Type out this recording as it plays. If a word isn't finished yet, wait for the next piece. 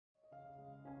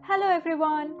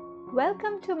everyone,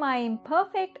 welcome to my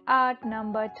Imperfect art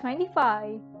number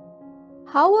 25.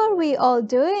 How are we all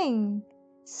doing?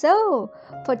 So,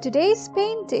 for today's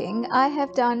painting, I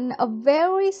have done a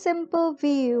very simple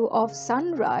view of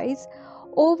sunrise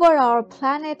over our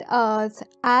planet Earth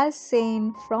as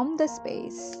seen from the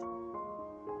space.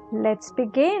 Let's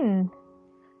begin.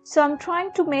 So I'm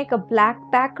trying to make a black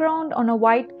background on a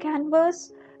white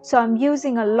canvas. So I'm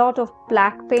using a lot of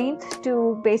black paint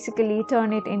to basically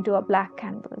turn it into a black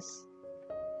canvas.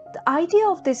 The idea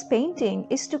of this painting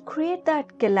is to create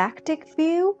that galactic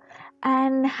view,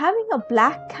 and having a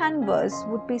black canvas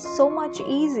would be so much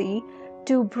easy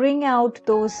to bring out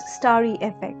those starry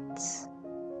effects.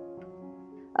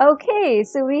 Okay,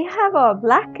 so we have our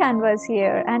black canvas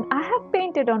here, and I have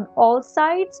painted on all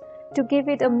sides to give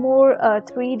it a more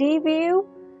 3D view,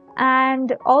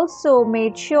 and also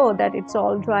made sure that it's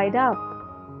all dried up.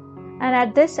 And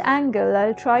at this angle,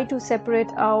 I'll try to separate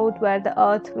out where the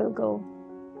earth will go.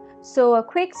 So a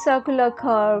quick circular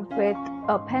curve with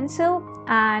a pencil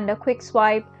and a quick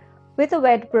swipe with a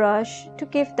wet brush to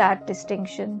give that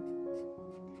distinction.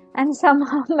 And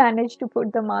somehow managed to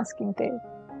put the masking tape.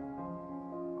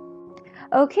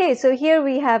 Okay, so here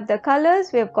we have the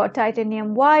colors. We have got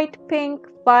titanium white, pink,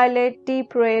 violet,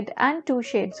 deep red, and 2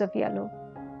 shades of yellow.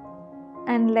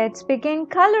 And let's begin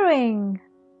coloring.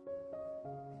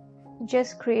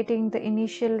 Just creating the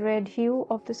initial red hue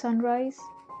of the sunrise.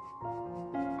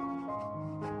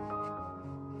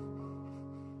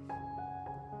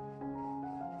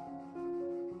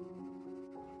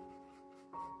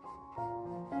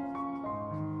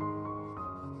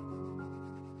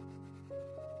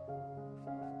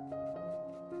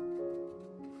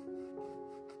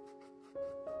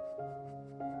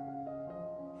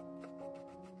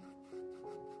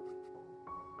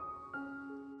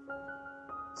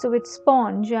 So with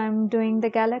sponge, I'm doing the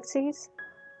galaxies.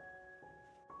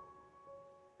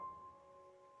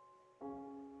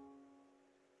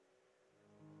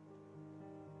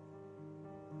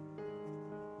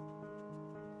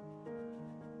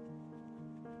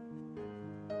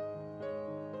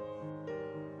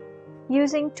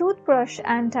 Using toothbrush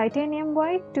and titanium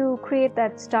white to create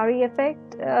that starry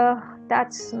effect.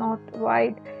 That's not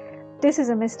white. This is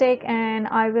a mistake and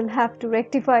I will have to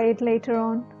rectify it later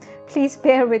on. Please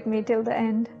bear with me till the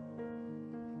end.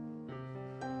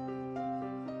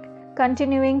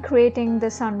 Continuing creating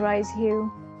the sunrise hue.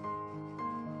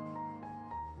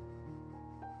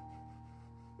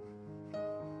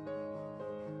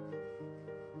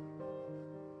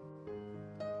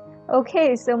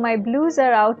 Okay, so my blues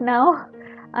are out now.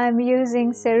 I'm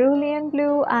using cerulean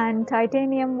blue and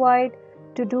titanium white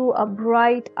to do a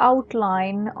bright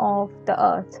outline of the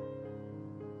earth.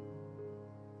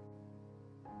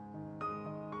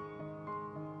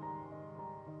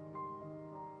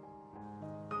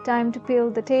 Time to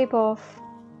peel the tape off.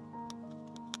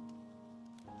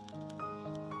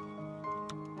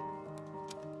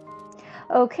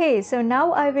 Okay, so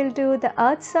now I will do the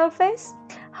earth's surface,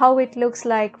 how it looks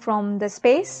like from the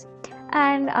space,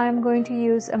 and I'm going to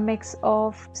use a mix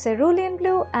of cerulean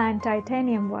blue and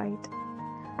titanium white.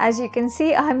 As you can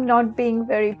see, I'm not being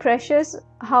very precious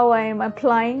how I am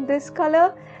applying this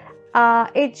color.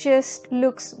 It just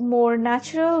looks more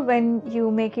natural when you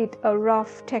make it a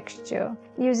rough texture,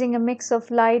 using a mix of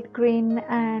light green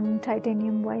and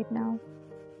titanium white now.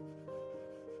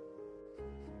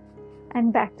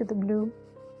 And back to the blue.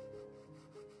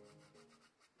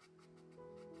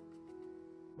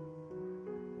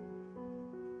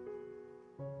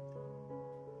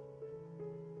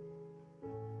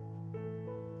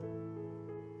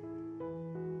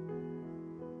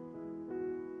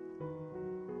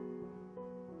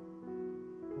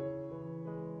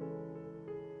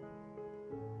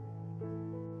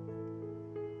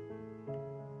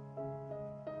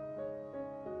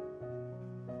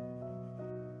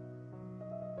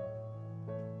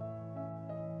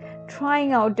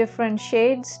 Trying out different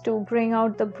shades to bring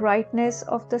out the brightness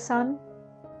of the sun.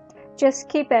 Just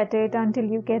keep at it until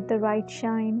you get the right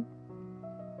shine.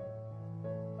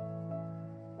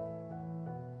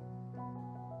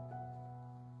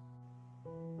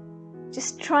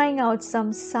 Just trying out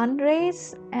some sun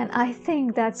rays, and I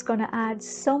think that's gonna add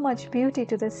so much beauty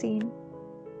to the scene.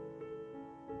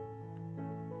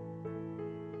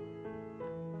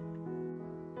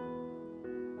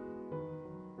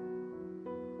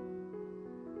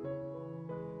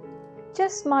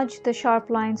 Just smudge the sharp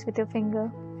lines with your finger.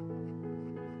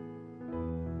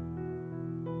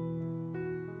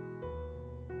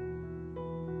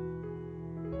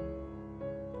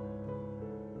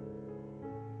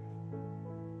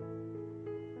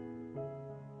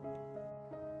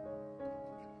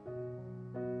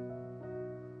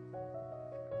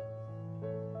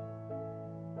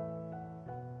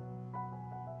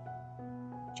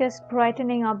 just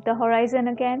brightening up the horizon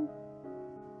again.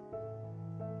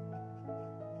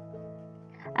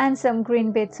 And some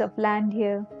green bits of land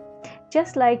here,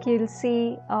 just like you'll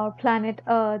see our planet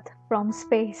Earth from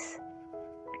space.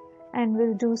 And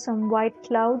we'll do some white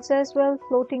clouds as well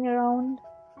floating around,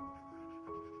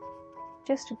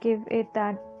 just to give it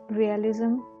that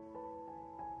realism.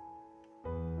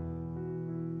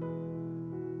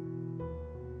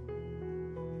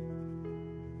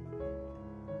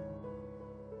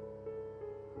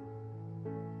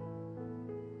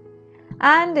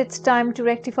 And it's time to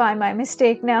rectify my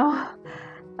mistake now.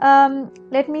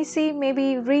 Let me see,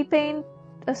 maybe repaint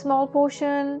a small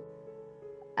portion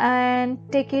and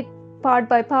take it part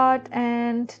by part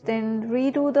and then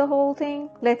redo the whole thing.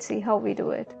 Let's see how we do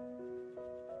it.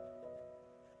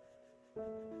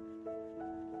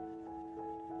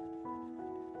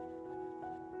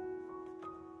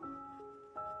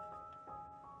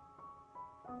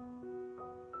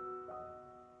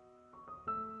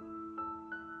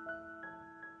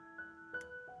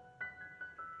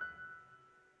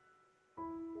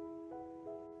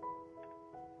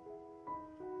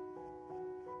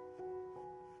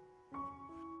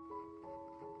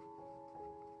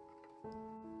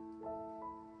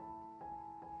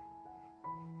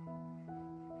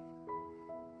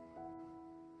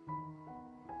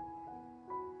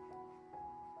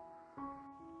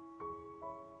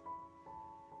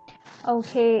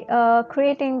 Okay,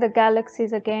 creating the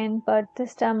galaxies again, but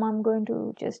this time I'm going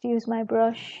to just use my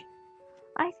brush.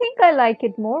 I think I like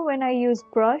it more when I use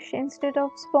brush instead of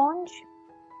sponge.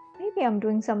 Maybe I'm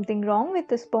doing something wrong with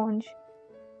the sponge.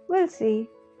 We'll see.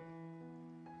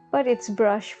 But it's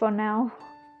brush for now.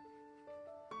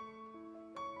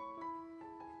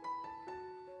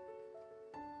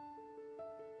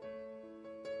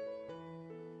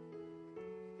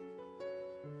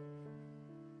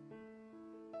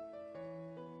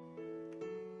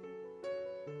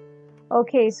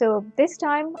 Okay, so this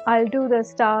time I'll do the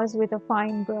stars with a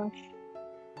fine brush.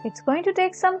 It's going to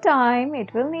take some time,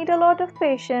 it will need a lot of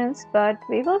patience, but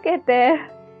we will get there.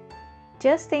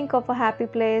 Just think of a happy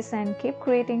place and keep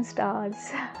creating stars.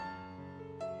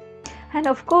 And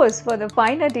of course, for the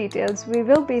finer details, we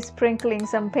will be sprinkling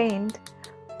some paint.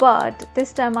 But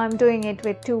this time I'm doing it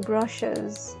with two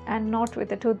brushes and not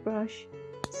with a toothbrush.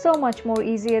 So much more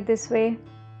easier this way.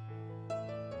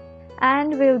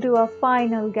 And we'll do a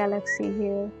final galaxy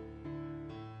here.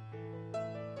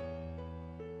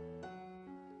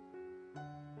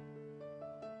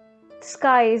 The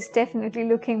sky is definitely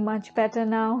looking much better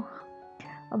now.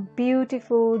 A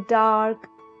beautiful, dark,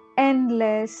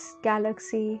 endless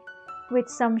galaxy with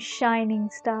some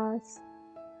shining stars.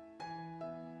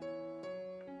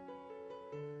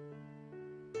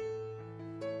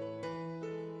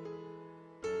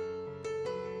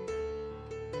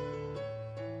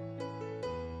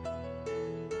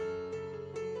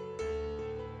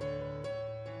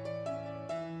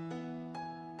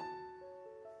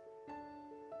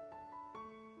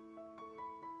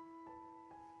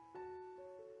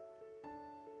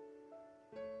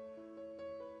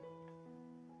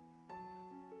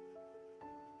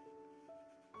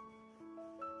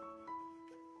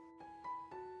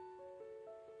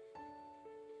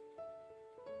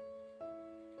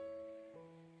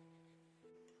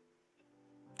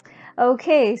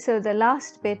 Okay, so the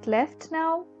last bit left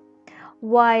now.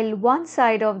 While one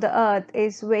side of the earth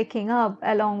is waking up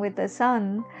along with the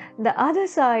sun, the other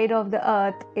side of the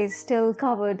earth is still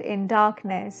covered in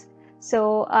darkness.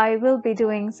 So I will be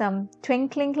doing some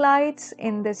twinkling lights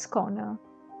in this corner.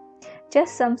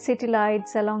 Just some city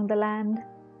lights along the land.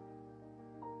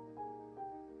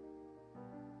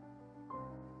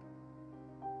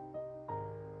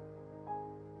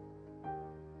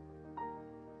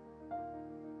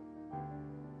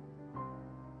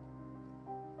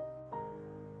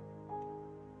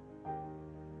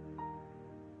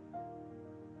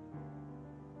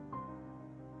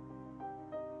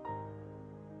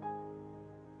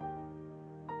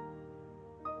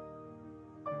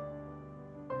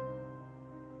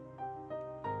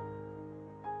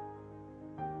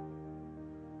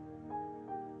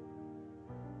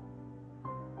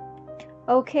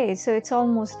 Okay, so it's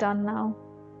almost done now.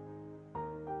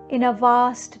 In a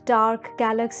vast dark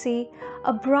galaxy,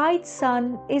 a bright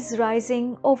sun is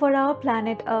rising over our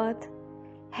planet Earth,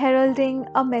 heralding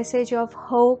a message of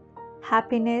hope,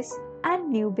 happiness,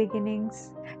 and new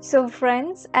beginnings. So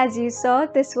friends, as you saw,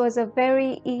 this was a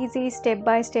very easy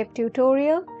step-by-step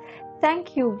tutorial.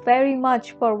 Thank you very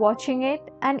much for watching it,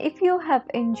 and if you have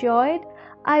enjoyed,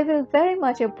 I will very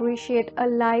much appreciate a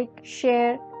like,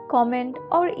 share, comment,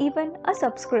 or even a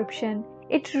subscription.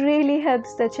 It really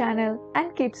helps the channel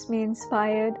and keeps me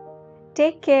inspired.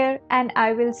 Take care and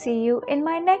I will see you in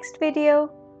my next video.